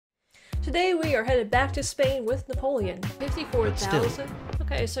Today we are headed back to Spain with Napoleon. 54,000?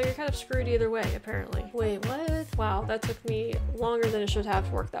 Okay, so you're kind of screwed either way, apparently. Wait, what? Wow, that took me longer than it should have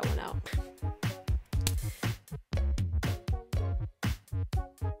to work that one out.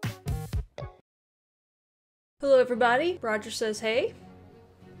 Hello everybody, Roger says hey.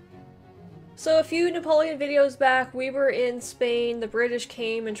 So a few Napoleon videos back, we were in Spain, the British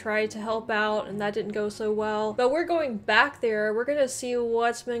came and tried to help out, and that didn't go so well. But we're going back there, we're gonna see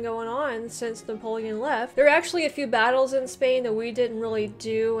what's been going on since Napoleon left. There are actually a few battles in Spain that we didn't really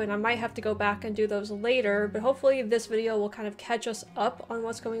do, and I might have to go back and do those later, but hopefully this video will kind of catch us up on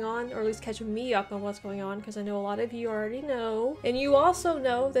what's going on, or at least catch me up on what's going on, because I know a lot of you already know. And you also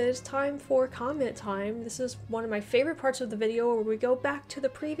know that it's time for comment time. This is one of my favorite parts of the video, where we go back to the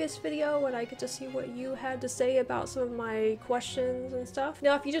previous video and I get to see what you had to say about some of my questions and stuff.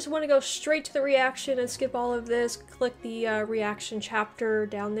 Now, if you just want to go straight to the reaction and skip all of this, click the reaction chapter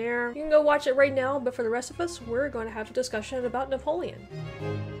down there. You can go watch it right now, but for the rest of us, we're going to have a discussion about Napoleon.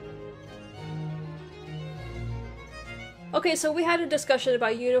 Okay, so we had a discussion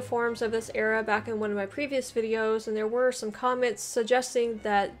about uniforms of this era back in one of my previous videos, and there were some comments suggesting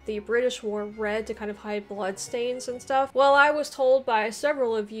that the British wore red to kind of hide blood stains and stuff. Well, I was told by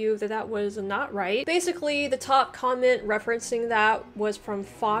several of you that that was not right. Basically, the top comment referencing that was from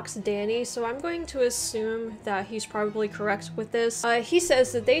Fox Danny, so I'm going to assume that he's probably correct with this. He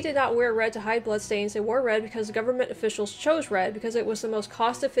says that they did not wear red to hide blood stains. They wore red because government officials chose red because it was the most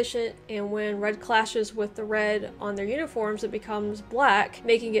cost efficient, and when red clashes with the red on their uniform, it becomes black,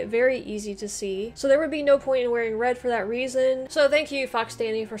 making it very easy to see. So there would be no point in wearing red for that reason. So thank you, Fox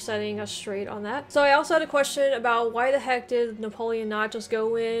Danny, for setting us straight on that. So I also had a question about why the heck did Napoleon not just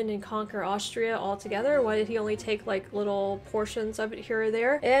go in and conquer Austria altogether? Why did he only take like little portions of it here or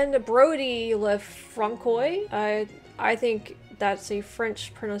there? And Brody Le Francois, I think that's a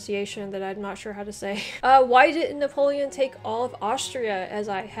French pronunciation that I'm not sure how to say. Why didn't Napoleon take all of Austria, as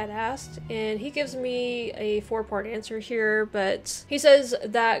I had asked? And he gives me a 4-part answer here, but he says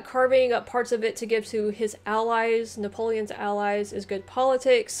that carving up parts of it to give to his allies, Napoleon's allies, is good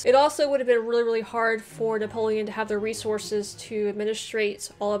politics. It also would have been really, really hard for Napoleon to have the resources to administrate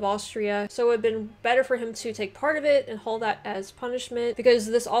all of Austria, so it would have been better for him to take part of it and hold that as punishment, because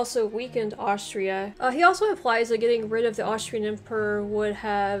this also weakened Austria. He also implies that getting rid of the Austrian Emperor would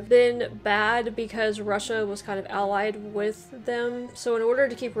have been bad because Russia was kind of allied with them. So in order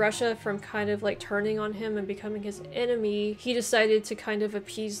to keep Russia from kind of like turning on him and becoming his enemy, he decided to kind of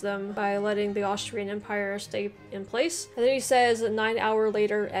appease them by letting the Austrian Empire stay in place. And then he says, 9 hour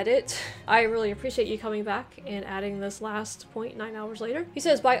later edit. I really appreciate you coming back and adding this last point 9 hours later. He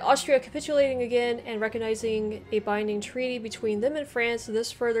says, by Austria capitulating again and recognizing a binding treaty between them and France,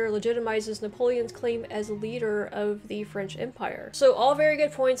 this further legitimizes Napoleon's claim as leader of the French Empire. So all very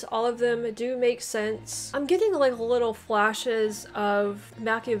good points, all of them do make sense. I'm getting like little flashes of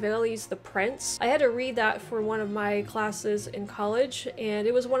Machiavelli's The Prince. I had to read that for one of my classes in college, and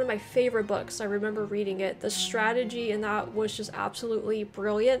it was one of my favorite books. I remember reading it. The strategy in that was just absolutely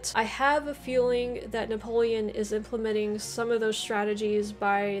brilliant. I have a feeling that Napoleon is implementing some of those strategies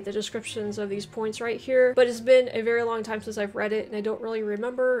by the descriptions of these points right here, but it's been a very long time since I've read it, and I don't really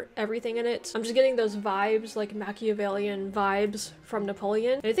remember everything in it. I'm just getting those vibes, like Machiavellian vibes from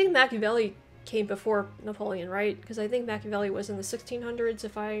Napoleon. And I think Machiavelli came before Napoleon, right? Because I think Machiavelli was in the 1600s,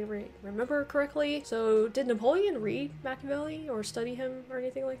 if I remember correctly. So did Napoleon read Machiavelli or study him or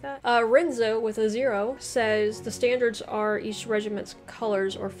anything like that? Renzo with a 0 says the standards are each regiment's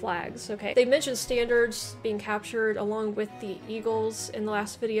colors or flags. Okay, they mentioned standards being captured along with the eagles in the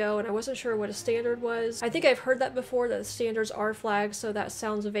last video, and I wasn't sure what a standard was. I think I've heard that before, that the standards are flags, so that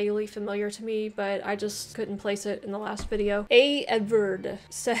sounds vaguely familiar to me, but I just couldn't place it in the last video. A. Edward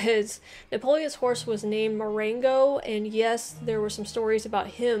says Napoleon's horse was named Marengo, and yes, there were some stories about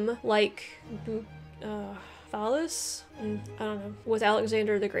him, like Phallus? I don't know. With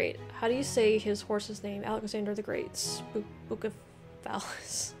Alexander the Great. How do you say his horse's name? Alexander the Great's Book of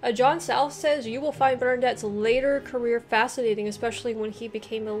Phallus. John South says, you will find Bernadette's later career fascinating, especially when he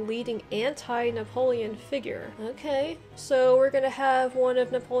became a leading anti-Napoleon figure. Okay, so we're gonna have one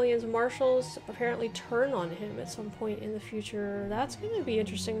of Napoleon's marshals apparently turn on him at some point in the future. That's gonna be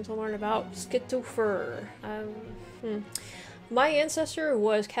interesting to learn about. Skittofer. My ancestor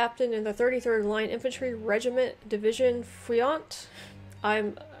was captain in the 33rd Line Infantry Regiment Division Friant.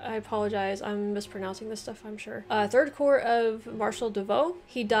 I'm I apologize, I'm mispronouncing this stuff, I'm sure. Third Corps of Marshal Deveau.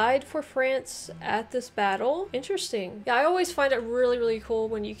 He died for France at this battle. Interesting. Yeah, I always find it really, really cool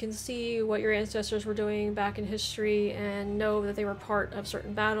when you can see what your ancestors were doing back in history and know that they were part of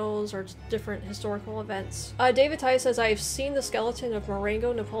certain battles or different historical events. David Ty says, I've seen the skeleton of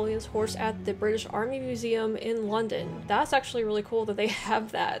Marengo, Napoleon's horse, at the British Army Museum in London. That's actually really cool that they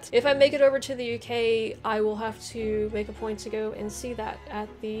have that. If I make it over to the UK, I will have to make a point to go and see that at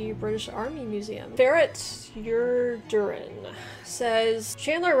the British Army Museum. Ferret Yerdurin says,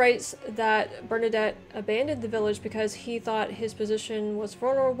 Chandler writes that Bernadette abandoned the village because he thought his position was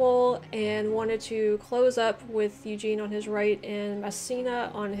vulnerable and wanted to close up with Eugene on his right and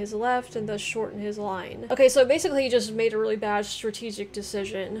Messina on his left and thus shorten his line. Okay, so basically he just made a really bad strategic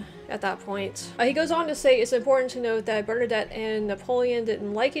decision at that point. He goes on to say it's important to note that Bernadette and Napoleon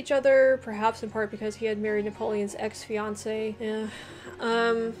didn't like each other, perhaps in part because he had married Napoleon's ex-fiancée. Yeah.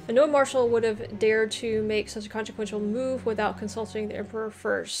 No marshal would have dared to make such a consequential move without consulting the emperor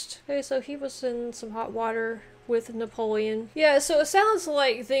first. Okay, so he was in some hot water with Napoleon. Yeah, so it sounds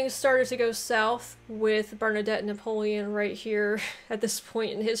like things started to go south with Bernadette and Napoleon right here at this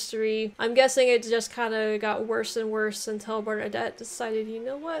point in history. I'm guessing it just kind of got worse and worse until Bernadette decided, you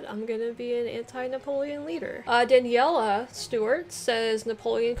know what, I'm gonna be an anti-Napoleon leader. Daniela Stewart says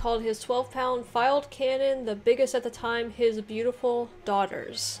Napoleon called his 12-pound filed cannon, the biggest at the time, his beautiful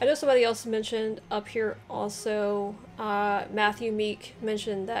daughters. I know somebody else mentioned up here also, Matthew Meek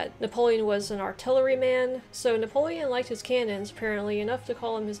mentioned that Napoleon was an artilleryman, so Napoleon liked his cannons, apparently, enough to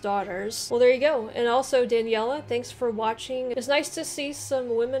call them his daughters. Well, there you go. And also, Daniela, thanks for watching. It's nice to see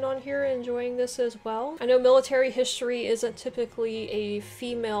some women on here enjoying this as well. I know military history isn't typically a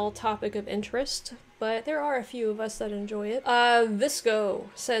female topic of interest, but there are a few of us that enjoy it. Visco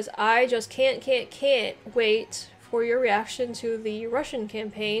says, I just can't wait for your reaction to the Russian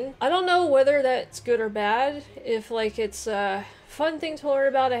campaign. I don't know whether that's good or bad, if like it's a fun thing to learn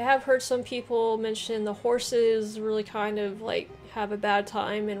about. I have heard some people mention the horses really kind of like have a bad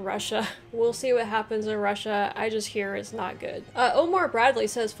time in Russia. We'll see what happens in Russia. I just hear it's not good. Omar Bradley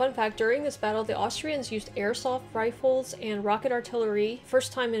says, fun fact, during this battle, the Austrians used airsoft rifles and rocket artillery,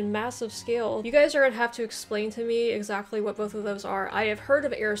 first time in massive scale. You guys are gonna have to explain to me exactly what both of those are. I have heard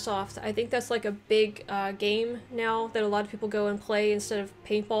of airsoft. I think that's like a big game now that a lot of people go and play instead of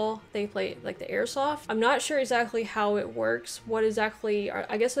paintball. They play like the airsoft. I'm not sure exactly how it works. What exactly,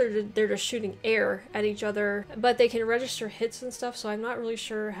 I guess they're just shooting air at each other, but they can register hits and stuff, so I'm not really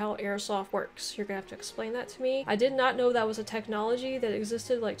sure how airsoft works. You're gonna have to explain that to me. I did not know that was a technology that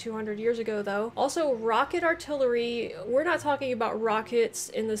existed like 200 years ago though. Also, rocket artillery, we're not talking about rockets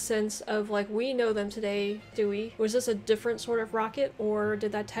in the sense of like we know them today, do we? Was this a different sort of rocket, or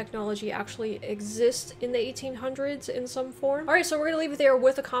did that technology actually exist in the 1800s in some form? Alright, so we're gonna leave it there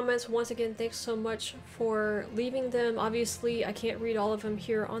with the comments. Once again, thanks so much for leaving them. Obviously, I can't read all of them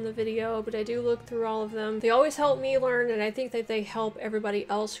here on the video, but I do look through all of them. They always help me learn, and I think that they help everybody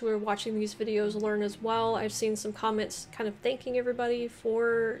else who are watching these videos learn as well. I've seen some comments kind of thanking everybody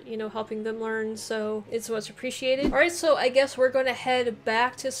for, you know, helping them learn, so it's much appreciated. Alright, so I guess we're going to head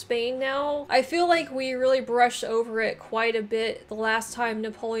back to Spain now. I feel like we really brushed over it quite a bit the last time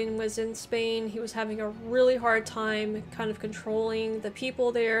Napoleon was in Spain. He was having a really hard time kind of controlling the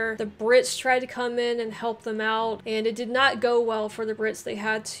people there. The Brits tried to come in and help them out, and it did not go well for the Brits. They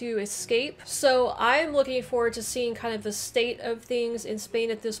had to escape. So I'm looking forward to seeing kind of the state of things in Spain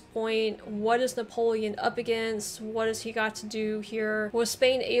at this point. What is Napoleon up against? What has he got to do here? Was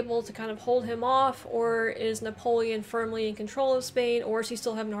Spain able to kind of hold him off, or is Napoleon firmly in control of Spain, or is he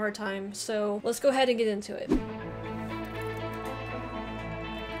still having a hard time? So let's go ahead and get into it.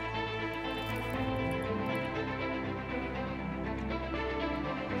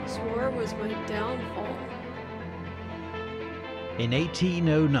 This war was my downfall. In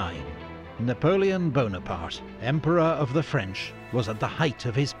 1809, Napoleon Bonaparte, Emperor of the French, was at the height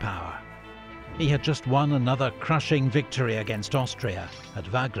of his power. He had just won another crushing victory against Austria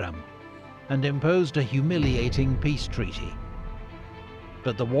at Wagram and imposed a humiliating peace treaty.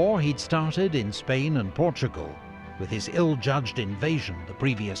 But the war he'd started in Spain and Portugal, with his ill-judged invasion the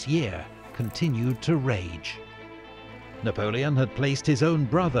previous year, continued to rage. Napoleon had placed his own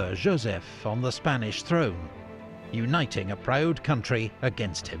brother Joseph on the Spanish throne, uniting a proud country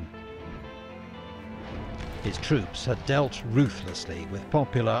against him. His troops had dealt ruthlessly with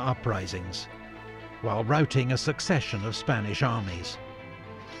popular uprisings, while routing a succession of Spanish armies.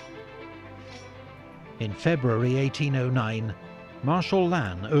 In February 1809, Marshal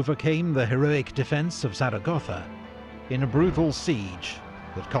Lannes overcame the heroic defence of Zaragoza in a brutal siege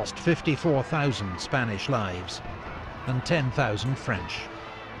that cost 54,000 Spanish lives and 10,000 French.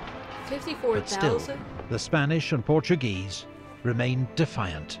 But still, 54,000? the Spanish and Portuguese remained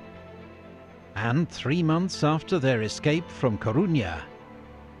defiant. And 3 months after their escape from Coruña,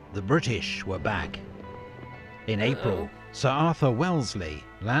 the British were back. In April, Sir Arthur Wellesley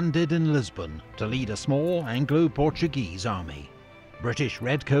landed in Lisbon to lead a small Anglo-Portuguese army. British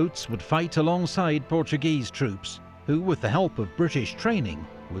redcoats would fight alongside Portuguese troops, who, with the help of British training,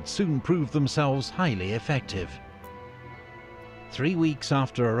 would soon prove themselves highly effective. 3 weeks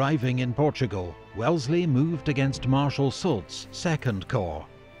after arriving in Portugal, Wellesley moved against Marshal Soult's 2nd Corps,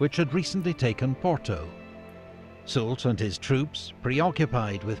 which had recently taken Porto. Soult and his troops,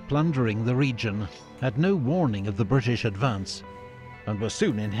 preoccupied with plundering the region, had no warning of the British advance, and were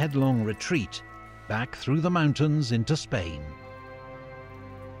soon in headlong retreat, back through the mountains into Spain.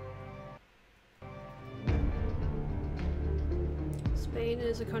 Spain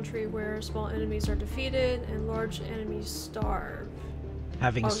is a country where small enemies are defeated and large enemies starve.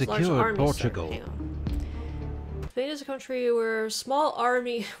 Having Large secured armies Portugal, starve. Hang on. Spain is a country where small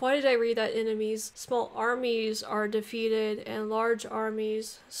army... Why did I read that enemies? Small armies are defeated and large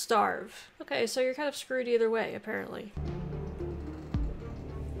armies starve. Okay, so you're kind of screwed either way, apparently.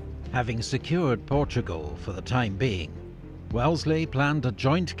 Having secured Portugal for the time being, Wellesley planned a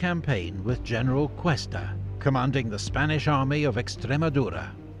joint campaign with General Cuesta, commanding the Spanish army of Extremadura.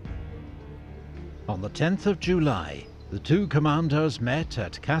 On the 10th of July, the two commanders met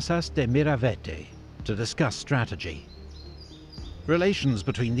at Casas de Miravete to discuss strategy. Relations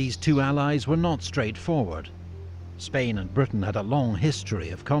between these two allies were not straightforward. Spain and Britain had a long history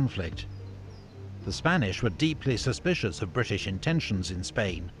of conflict. The Spanish were deeply suspicious of British intentions in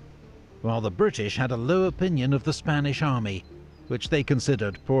Spain, while the British had a low opinion of the Spanish army, which they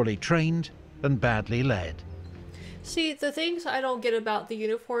considered poorly trained and badly led. See, the things I don't get about the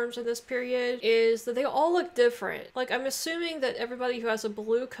uniforms in this period is that they all look different. Like, I'm assuming that everybody who has a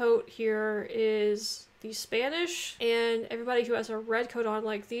blue coat here is the Spanish, and everybody who has a red coat on,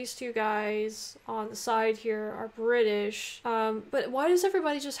 like these two guys on the side here, are British. But why does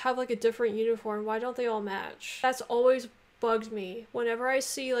everybody just have like a different uniform? Why don't they all match? That's always bugged me. Whenever I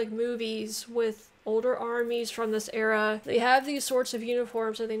see like movies with older armies from this era, they have these sorts of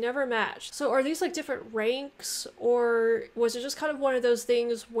uniforms and they never match. So are these like different ranks, or was it just kind of one of those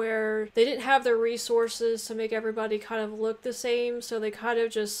things where they didn't have the resources to make everybody kind of look the same, so they kind of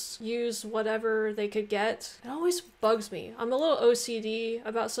just used whatever they could get? It always bugs me. I'm a little OCD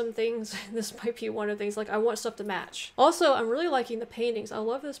about some things, and this might be one of the things. Like, I want stuff to match. Also, I'm really liking the paintings. I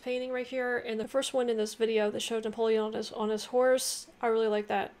love this painting right here, and the first one in this video that showed Napoleon on his horse. I really like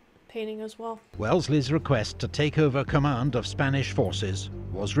that painting as well. Wellesley's request to take over command of Spanish forces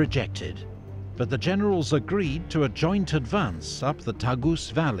was rejected, but the generals agreed to a joint advance up the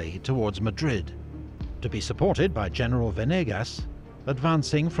Tagus Valley towards Madrid, to be supported by General Venegas,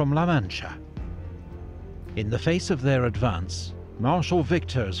 advancing from La Mancha. In the face of their advance, Marshal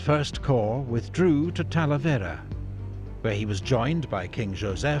Victor's 1st Corps withdrew to Talavera, where he was joined by King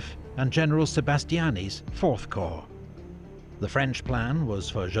Joseph and General Sebastiani's 4th Corps. The French plan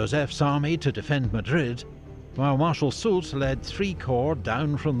was for Joseph's army to defend Madrid, while Marshal Soult led 3 corps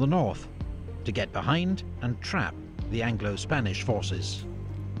down from the north to get behind and trap the Anglo-Spanish forces.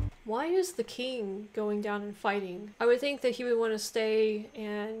 Why is the king going down and fighting? I would think that he would want to stay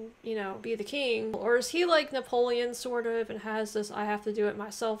and, you know, be the king. Or is he like Napoleon, sort of, and has this I have to do it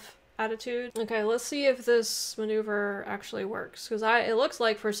myself attitude? Okay, let's see if this maneuver actually works, because it looks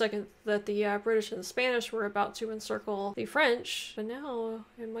like for a second that the British and the Spanish were about to encircle the French, but now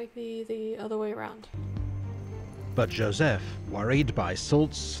it might be the other way around. But Joseph, worried by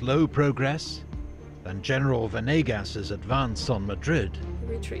Soult's slow progress and General Venegas's advance on Madrid,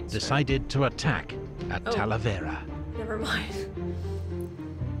 Retreats, decided to attack at Talavera. Never mind.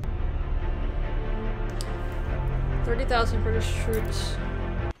 30,000 British troops,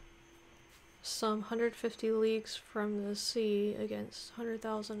 some 150 leagues from the sea, against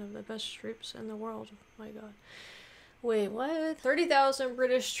 100,000 of the best troops in the world. Oh my god. Wait, what? 30,000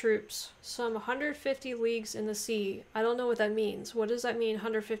 British troops, some 150 leagues in the sea. I don't know what that means. What does that mean,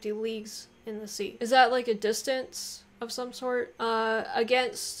 150 leagues in the sea? Is that like a distance of some sort?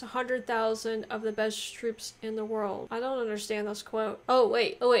 Against 100,000 of the best troops in the world. I don't understand this quote. Oh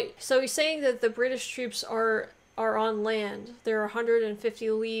wait. So he's saying that the British troops are on land. They're 150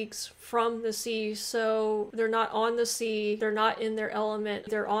 leagues from the sea, so they're not on the sea, they're not in their element,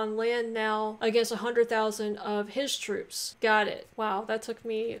 they're on land now against 100,000 of his troops. Got it. Wow, that took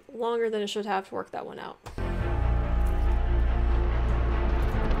me longer than it should have to work that one out.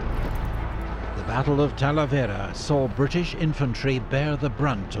 The Battle of Talavera saw British infantry bear the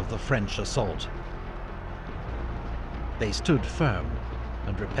brunt of the French assault. They stood firm,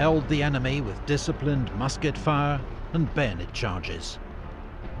 and repelled the enemy with disciplined musket fire and bayonet charges.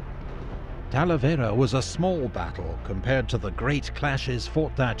 Talavera was a small battle compared to the great clashes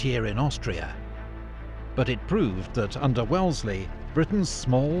fought that year in Austria, but it proved that under Wellesley, Britain's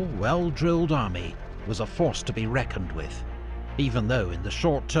small, well-drilled army was a force to be reckoned with, even though in the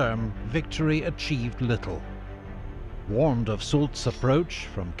short term victory achieved little. Warned of Soult's approach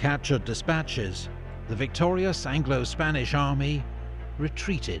from captured dispatches, the victorious Anglo-Spanish army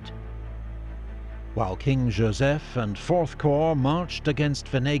retreated, while King Joseph and Fourth Corps marched against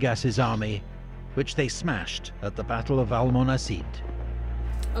Venegas's army, which they smashed at the Battle of Almonacid.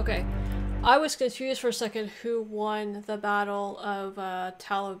 Okay, I was confused for a second who won the Battle of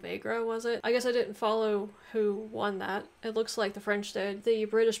Talavera, was it? I guess I didn't follow who won that. It looks like the French did. The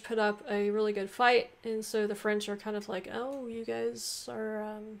British put up a really good fight, and so the French are kind of like, oh, you guys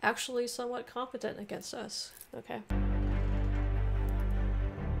are actually somewhat competent against us. Okay.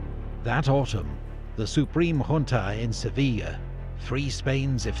 That autumn, the Supreme Junta in Seville, Free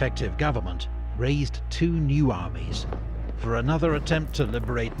Spain's effective government, raised 2 new armies for another attempt to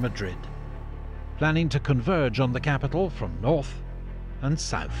liberate Madrid, planning to converge on the capital from north and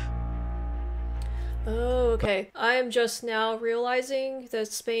south. Oh, okay. I am just now realizing that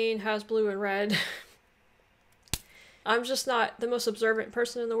Spain has blue and red. I'm just not the most observant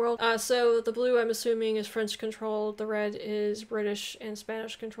person in the world. So the blue, I'm assuming, is French controlled, the red is British and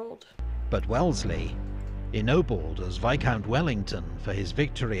Spanish controlled. But Wellesley, ennobled as Viscount Wellington for his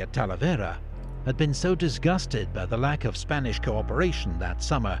victory at Talavera, had been so disgusted by the lack of Spanish cooperation that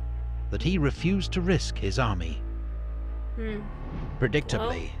summer that he refused to risk his army.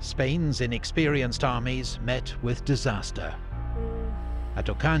 Predictably, Spain's inexperienced armies met with disaster. At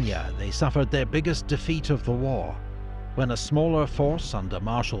Ocaña, they suffered their biggest defeat of the war, when a smaller force under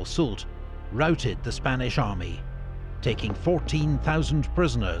Marshal Soult routed the Spanish army, taking 14,000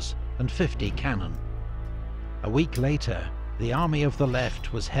 prisoners and 50 cannon. A week later, the army of the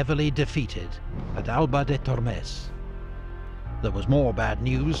left was heavily defeated at Alba de Tormes. There was more bad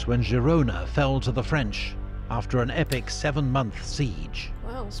news when Girona fell to the French after an epic 7-month siege.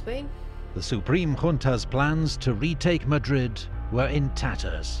 Wow, Spain? The Supreme Junta's plans to retake Madrid were in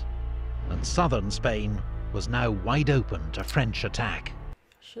tatters, and southern Spain was now wide open to French attack.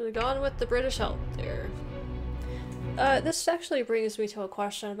 Should have gone with the British help there. This actually brings me to a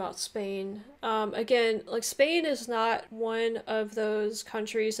question about Spain. Again, like, Spain is not one of those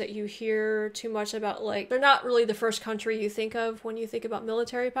countries that you hear too much about. Like, they're not really the first country you think of when you think about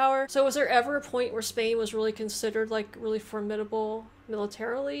military power. So was there ever a point where Spain was really considered, like, really formidable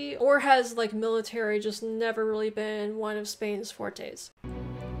militarily? Or has, like, military just never really been one of Spain's fortes?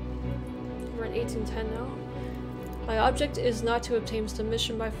 We're in 1810 now. My object is not to obtain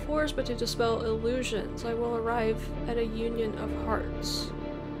submission by force, but to dispel illusions. I will arrive at a union of hearts.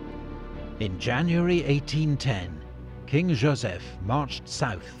 In January 1810, King Joseph marched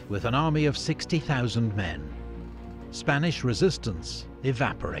south with an army of 60,000 men. Spanish resistance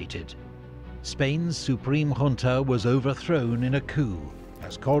evaporated. Spain's Supreme Junta was overthrown in a coup,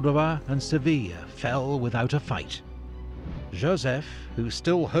 as Córdoba and Seville fell without a fight. Joseph, who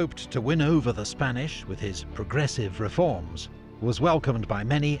still hoped to win over the Spanish with his progressive reforms, was welcomed by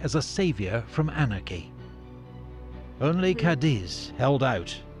many as a saviour from anarchy. Only Cadiz held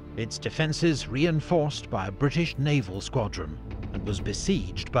out, its defences reinforced by a British naval squadron, and was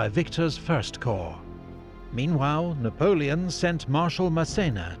besieged by Victor's First Corps. Meanwhile, Napoleon sent Marshal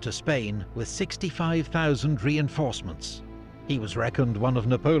Massena to Spain with 65,000 reinforcements. He was reckoned one of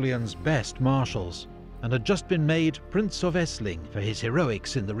Napoleon's best marshals, and had just been made Prince of Essling for his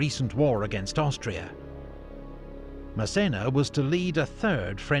heroics in the recent war against Austria. Massena was to lead a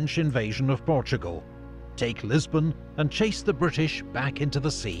third French invasion of Portugal, take Lisbon and chase the British back into the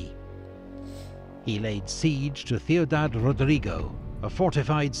sea. He laid siege to Ciudad Rodrigo, a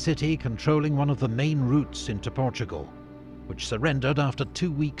fortified city controlling one of the main routes into Portugal, which surrendered after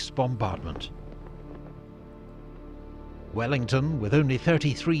 2 weeks' bombardment. Wellington, with only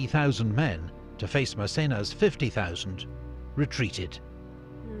 33,000 men, to face Massena's 50,000, retreated.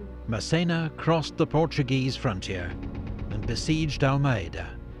 Massena crossed the Portuguese frontier and besieged Almeida.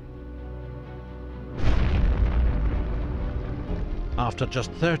 After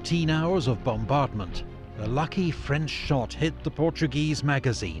just 13 hours of bombardment, a lucky French shot hit the Portuguese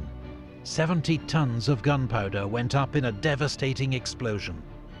magazine. 70 tons of gunpowder went up in a devastating explosion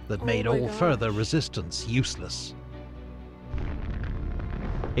that made all further resistance useless.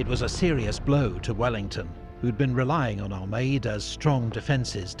 It was a serious blow to Wellington, who'd been relying on Almeida's strong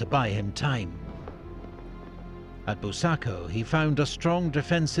defences to buy him time. At Busaco, he found a strong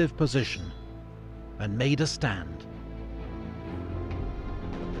defensive position and made a stand.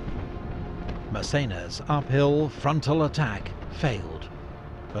 Massena's uphill frontal attack failed,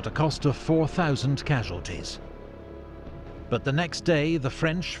 at a cost of 4,000 casualties. But the next day, the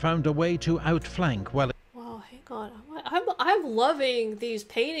French found a way to outflank Wellington. Wow, hang on. I'm loving these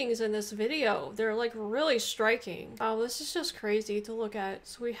paintings in this video. They're like really striking. Oh, this is just crazy to look at.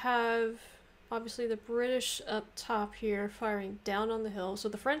 So we have obviously the British up top here firing down on the hill. So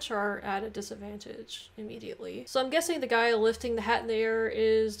the French are at a disadvantage immediately. So I'm guessing the guy lifting the hat in the air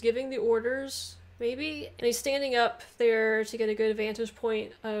is giving the orders, maybe, and he's standing up there to get a good vantage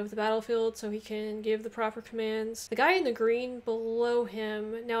point of the battlefield so he can give the proper commands. The guy in the green below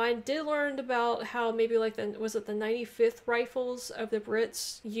him, now I did learn about how maybe like was it the 95th rifles of the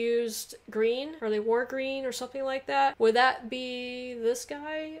Brits used green, or they wore green or something like that. Would that be this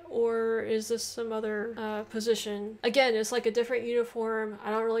guy, or is this some other position? Again, it's like a different uniform. I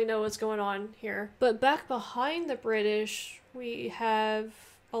don't really know what's going on here. But back behind the British, we have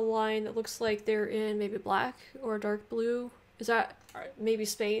a line that looks like they're in maybe black or dark blue. Is that maybe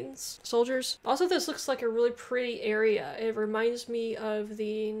Spain's soldiers? Also, this looks like a really pretty area. It reminds me of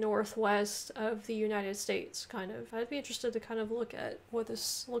the northwest of the United States, kind of. I'd be interested to kind of look at what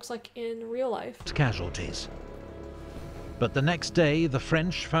this looks like in real life. Casualties. But the next day, the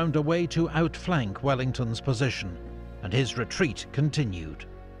French found a way to outflank Wellington's position, and his retreat continued.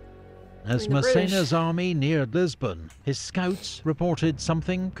 As Massena's army neared Lisbon, his scouts reported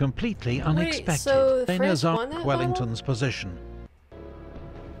something completely unexpected. So Massena's army Wellington's position.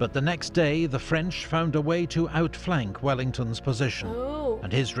 But the next day, the French found a way to outflank Wellington's position,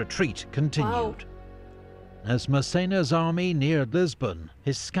 and his retreat continued. As Massena's army neared Lisbon,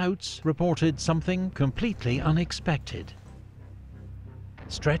 his scouts reported something completely unexpected.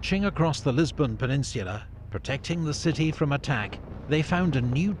 Stretching across the Lisbon Peninsula, protecting the city from attack, they found a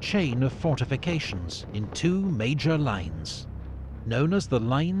new chain of fortifications in two major lines. Known as the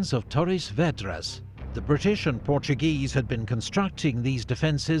Lines of Torres Vedras, the British and Portuguese had been constructing these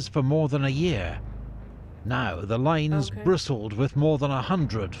defences for more than a year. Now the lines bristled with more than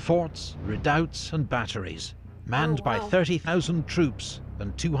 100 forts, redoubts and batteries, manned by 30,000 troops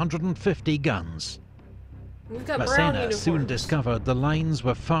and 250 guns. Massena soon discovered the lines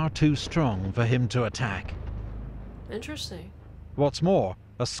were far too strong for him to attack. Interesting. What's more,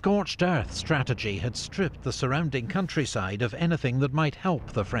 a scorched earth strategy had stripped the surrounding countryside of anything that might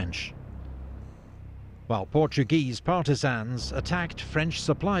help the French. While Portuguese partisans attacked French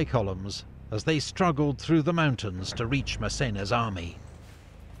supply columns as they struggled through the mountains to reach Massena's army.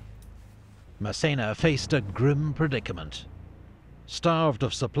 Massena faced a grim predicament. Starved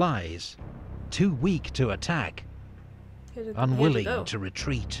of supplies, too weak to attack, unwilling to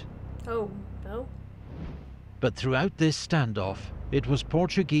retreat. Oh, no. But throughout this standoff, it was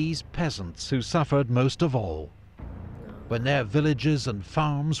Portuguese peasants who suffered most of all. When their villages and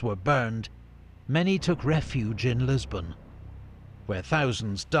farms were burned, many took refuge in Lisbon, where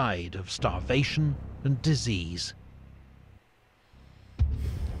thousands died of starvation and disease.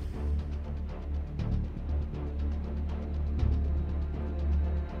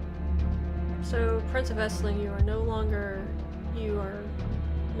 So, Prince of Essling, you are no longer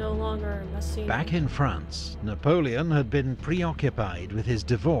Massena. Back in France, Napoleon had been preoccupied with his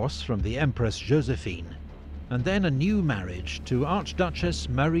divorce from the Empress Josephine, and then a new marriage to Archduchess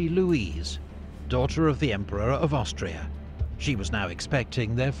Marie-Louise, daughter of the Emperor of Austria. She was now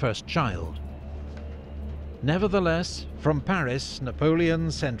expecting their first child. Nevertheless, from Paris, Napoleon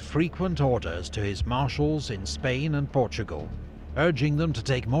sent frequent orders to his marshals in Spain and Portugal, urging them to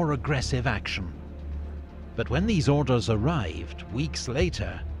take more aggressive action. But when these orders arrived weeks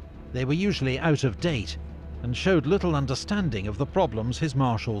later, they were usually out of date and showed little understanding of the problems his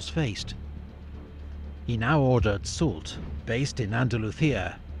marshals faced. He now ordered Soult, based in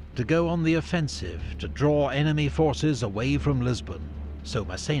Andalusia, to go on the offensive to draw enemy forces away from Lisbon, so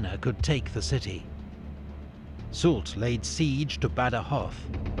Massena could take the city. Soult laid siege to Badajoz,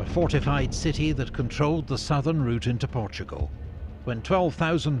 a fortified city that controlled the southern route into Portugal. When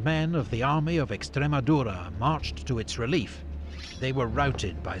 12,000 men of the army of Extremadura marched to its relief, they were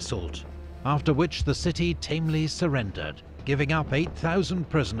routed by Soult, after which the city tamely surrendered, giving up 8,000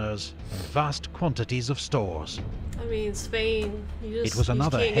 prisoners and vast quantities of stores. I mean, Spain, it was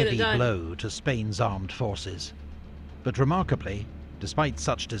another heavy blow to Spain's armed forces. But remarkably, despite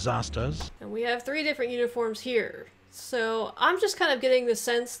such disasters... And we have 3 different uniforms here. So I'm just kind of getting the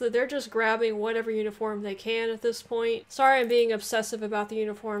sense that they're just grabbing whatever uniform they can at this point. Sorry I'm being obsessive about the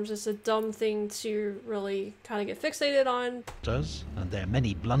uniforms. It's a dumb thing to really kind of get fixated on. And their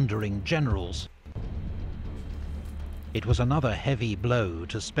many blundering generals. It was another heavy blow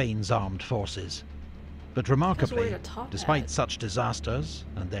to Spain's armed forces. But remarkably, despite such disasters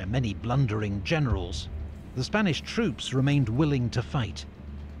and their many blundering generals, the Spanish troops remained willing to fight,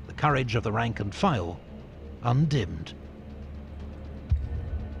 the courage of the rank and file undimmed.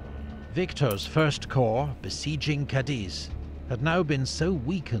 Victor's First Corps, besieging Cadiz, had now been so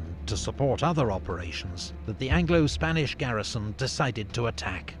weakened to support other operations that the Anglo-Spanish garrison decided to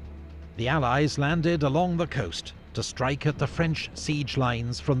attack. The Allies landed along the coast to strike at the French siege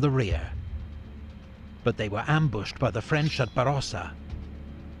lines from the rear. But they were ambushed by the French at Barossa.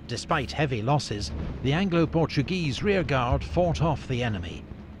 Despite heavy losses, the Anglo-Portuguese rearguard fought off the enemy,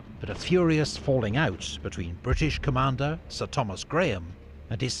 but a furious falling out between British commander Sir Thomas Graham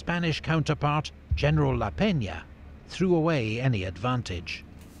and his Spanish counterpart General La Peña threw away any advantage.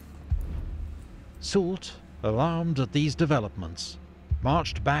 Soult, alarmed at these developments,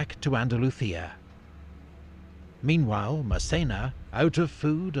 marched back to Andalucia. Meanwhile, Massena, out of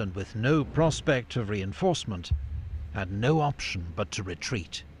food and with no prospect of reinforcement, had no option but to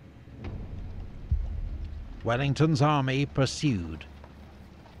retreat. Wellington's army pursued,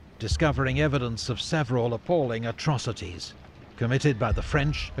 discovering evidence of several appalling atrocities committed by the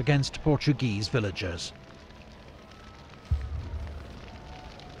French against Portuguese villagers.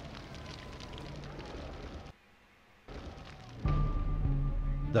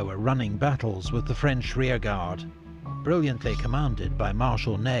 There were running battles with the French rearguard, brilliantly commanded by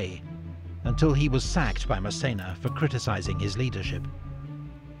Marshal Ney, until he was sacked by Massena for criticising his leadership.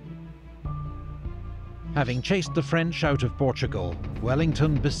 Having chased the French out of Portugal,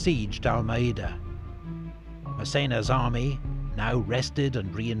 Wellington besieged Almeida. Massena's army, now rested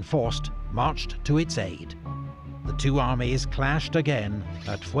and reinforced, marched to its aid. The two armies clashed again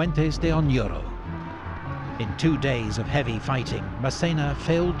at Fuentes de Oñoro. In 2 days of heavy fighting, Massena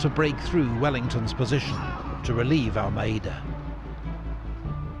failed to break through Wellington's position to relieve Almeida.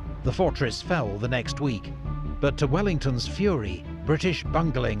 The fortress fell the next week, but to Wellington's fury, British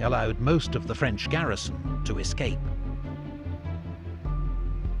bungling allowed most of the French garrison to escape.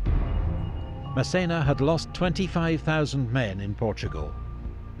 Massena had lost 25,000 men in Portugal.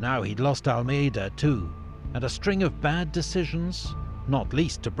 Now he'd lost Almeida too, and a string of bad decisions, not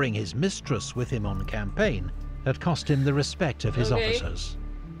least to bring his mistress with him on campaign, had cost him the respect of his officers.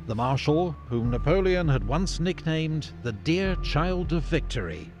 The Marshal, whom Napoleon had once nicknamed the Dear Child of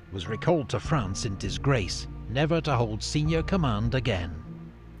Victory, was recalled to France in disgrace, never to hold senior command again.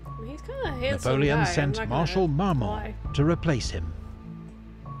 He's kind of a handsome Napoleon guy. sent Marshal Marmont to replace him.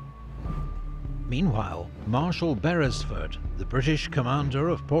 Meanwhile, Marshal Beresford, the British commander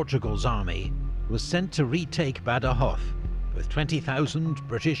of Portugal's army, was sent to retake Badajoz with 20,000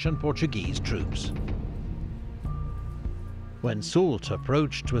 British and Portuguese troops. When Soult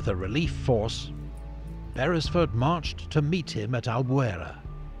approached with a relief force, Beresford marched to meet him at Albuera.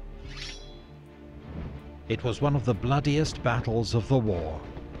 It was one of the bloodiest battles of the war,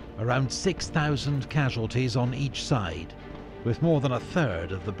 around 6,000 casualties on each side, with more than a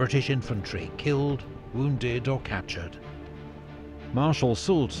third of the British infantry killed, wounded or captured. Marshal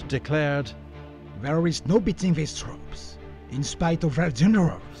Soult declared, "There is no beating these troops, in spite of their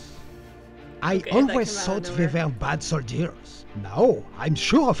generals. I always thought they were bad soldiers. Now I'm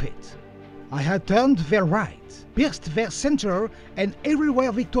sure of it. I had turned their right, pierced their center, and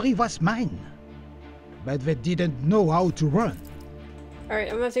everywhere victory was mine. But they didn't know how to run." Alright,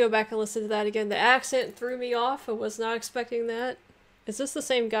 I'm gonna have to go back and listen to that again. The accent threw me off. I was not expecting that. Is this the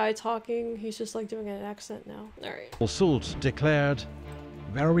same guy talking? He's just like doing an accent now. Alright. Soult declared,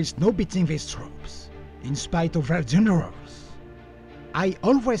 "There is no beating these troops, in spite of their generals. I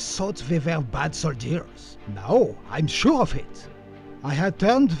always thought they were bad soldiers. Now I'm sure of it. I had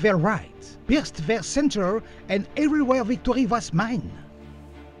turned their right, pierced their center, and everywhere victory was mine.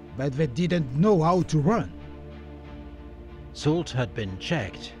 But they didn't know how to run." Soult had been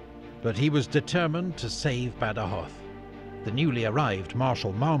checked, but he was determined to save Badajoz. The newly arrived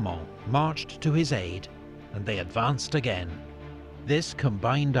Marshal Marmont marched to his aid, and they advanced again. This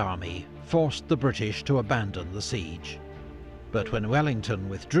combined army forced the British to abandon the siege. But when Wellington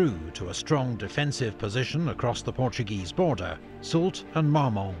withdrew to a strong defensive position across the Portuguese border, Soult and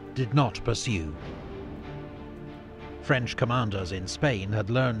Marmont did not pursue. French commanders in Spain had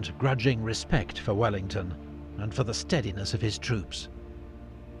learned grudging respect for Wellington and for the steadiness of his troops.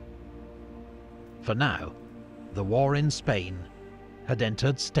 For now, the war in Spain had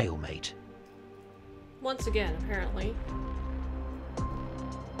entered stalemate. Once again, apparently.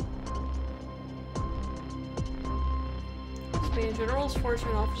 Spain generals, fortune,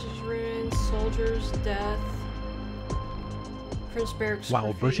 officers ruined, soldiers death. Prince Berg's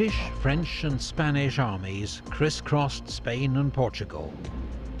While British, French and Spanish armies crisscrossed Spain and Portugal,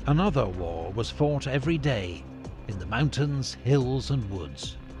 Another war was fought every day in the mountains, hills and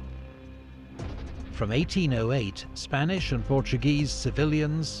woods. From 1808, Spanish and Portuguese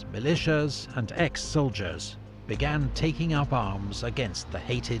civilians, militias and ex-soldiers began taking up arms against the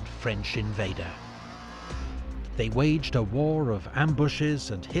hated French invader. They waged a war of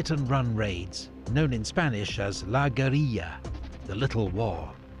ambushes and hit-and-run raids, known in Spanish as La Guerrilla, the Little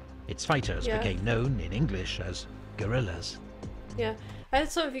War. Its fighters became known in English as guerrillas. Yeah, I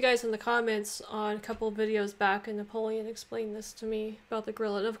had some of you guys in the comments on a couple of videos back, and Napoleon explained this to me about the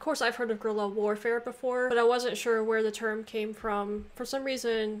guerrilla. And of course, I've heard of guerrilla warfare before, but I wasn't sure where the term came from. For some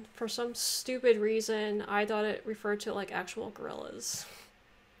reason, for some stupid reason, I thought it referred to like actual guerrillas.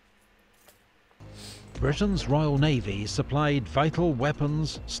 Britain's Royal Navy supplied vital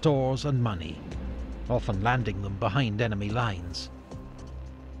weapons, stores and money, often landing them behind enemy lines.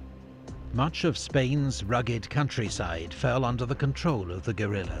 Much of Spain's rugged countryside fell under the control of the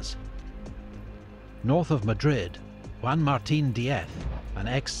guerrillas. North of Madrid, Juan Martín Díez, an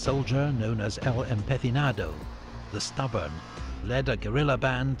ex-soldier known as El Empecinado, the Stubborn, led a guerrilla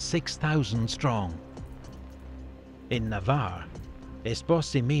band 6,000 strong. In Navarre,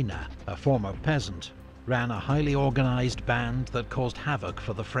 Espoz y Mina, a former peasant, ran a highly organised band that caused havoc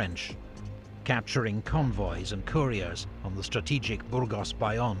for the French, capturing convoys and couriers on the strategic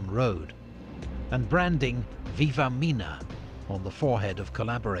Burgos-Bayonne road, and branding Viva Mina on the forehead of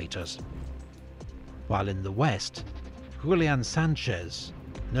collaborators. While in the west, Julian Sanchez,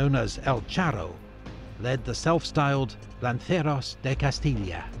 known as El Charro, led the self-styled Lanceros de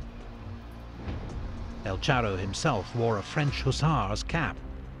Castilla. El Charro himself wore a French hussar's cap,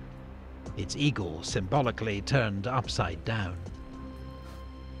 its eagle symbolically turned upside down.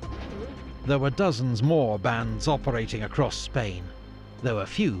 There were dozens more bands operating across Spain, though a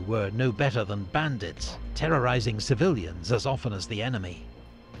few were no better than bandits, terrorizing civilians as often as the enemy.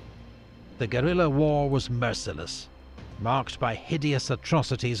 The guerrilla war was merciless, marked by hideous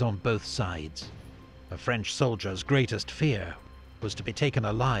atrocities on both sides. A French soldier's greatest fear was to be taken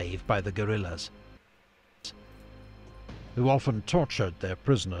alive by the guerrillas, who often tortured their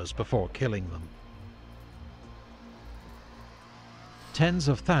prisoners before killing them. Tens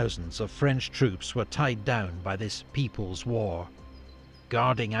of thousands of French troops were tied down by this people's war,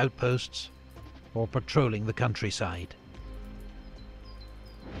 guarding outposts or patrolling the countryside.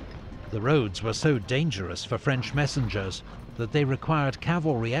 The roads were so dangerous for French messengers that they required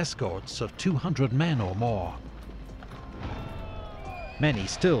cavalry escorts of 200 men or more. Many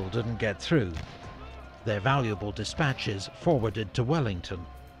still didn't get through, their valuable dispatches forwarded to Wellington,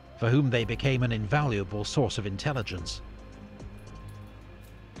 for whom they became an invaluable source of intelligence.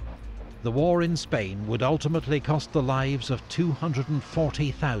 The war in Spain would ultimately cost the lives of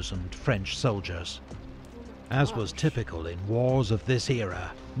 240,000 French soldiers. As was typical in wars of this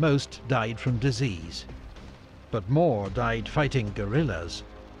era, most died from disease, but more died fighting guerrillas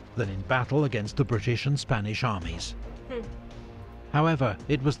than in battle against the British and Spanish armies. However,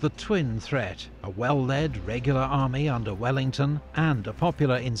 it was the twin threat, a well-led regular army under Wellington and a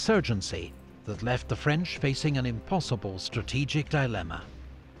popular insurgency, that left the French facing an impossible strategic dilemma.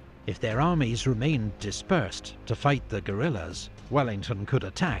 If their armies remained dispersed to fight the guerrillas, Wellington could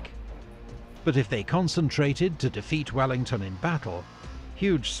attack. But if they concentrated to defeat Wellington in battle,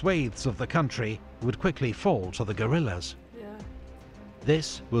 huge swathes of the country would quickly fall to the guerrillas.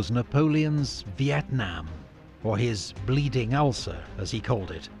 This was Napoleon's Vietnam, or his bleeding ulcer, as he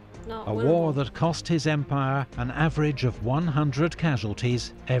called it. A war that cost his empire an average of 100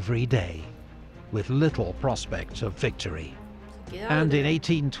 casualties every day, with little prospect of victory. And in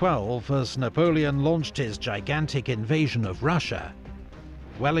 1812, as Napoleon launched his gigantic invasion of Russia,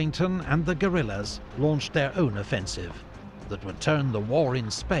 Wellington and the guerrillas launched their own offensive that would turn the war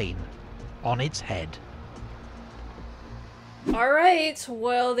in Spain on its head. Alright,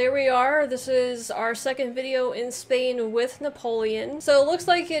 well there we are. This is our second video in Spain with Napoleon. So it looks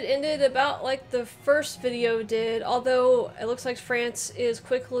like it ended about like the first video did, although it looks like France is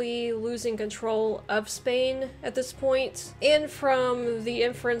quickly losing control of Spain at this point. And from the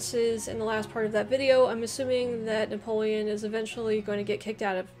inferences in the last part of that video, I'm assuming that Napoleon is eventually going to get kicked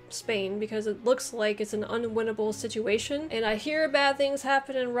out of Spain, because it looks like it's an unwinnable situation. And I hear bad things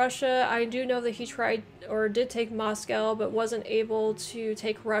happen in Russia. I do know that he tried or did take Moscow but wasn't able to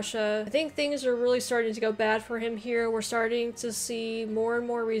take Russia. I think things are really starting to go bad for him here. We're starting to see more and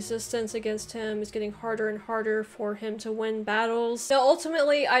more resistance against him. It's getting harder and harder for him to win battles. Now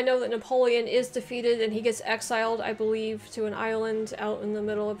ultimately I know that Napoleon is defeated and he gets exiled, I believe, to an island out in the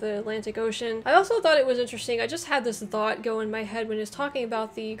middle of the Atlantic Ocean. I also thought it was interesting, I just had this thought go in my head when he was talking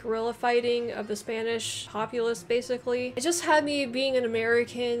about the guerrilla fighting of the Spanish populace, basically. It just had me, being an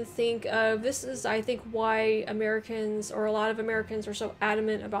American, think of, this is, I think, why Americans, or a lot of Americans, are so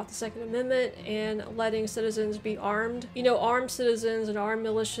adamant about the Second Amendment and letting citizens be armed. You know, armed citizens and armed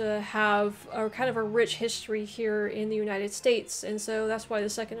militia have a kind of a rich history here in the United States, and so that's why the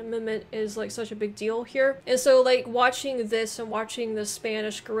Second Amendment is like such a big deal here. And so like watching this and watching the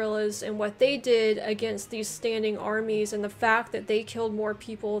Spanish guerrillas and what they did against these standing armies, and the fact that they killed more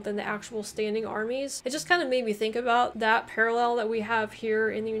people than the actual standing armies, it just kind of made me think about that parallel that we have here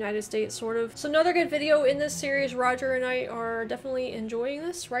in the United States, sort of. So another good video in this series. Roger and I are definitely enjoying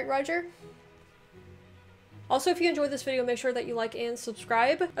this, right, Roger? Also, if you enjoyed this video, make sure that you like and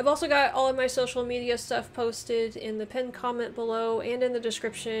subscribe. I've also got all of my social media stuff posted in the pinned comment below and in the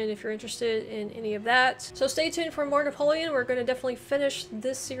description if you're interested in any of that. So stay tuned for more Napoleon. We're going to definitely finish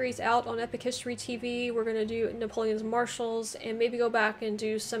this series out on Epic History TV. We're going to do Napoleon's marshals and maybe go back and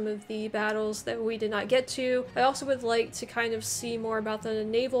do some of the battles that we did not get to. I also would like to kind of see more about the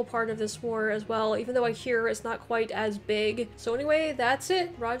naval part of this war as well, even though I hear it's not quite as big. So anyway, that's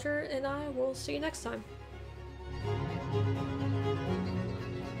it. Roger and I will see you next time.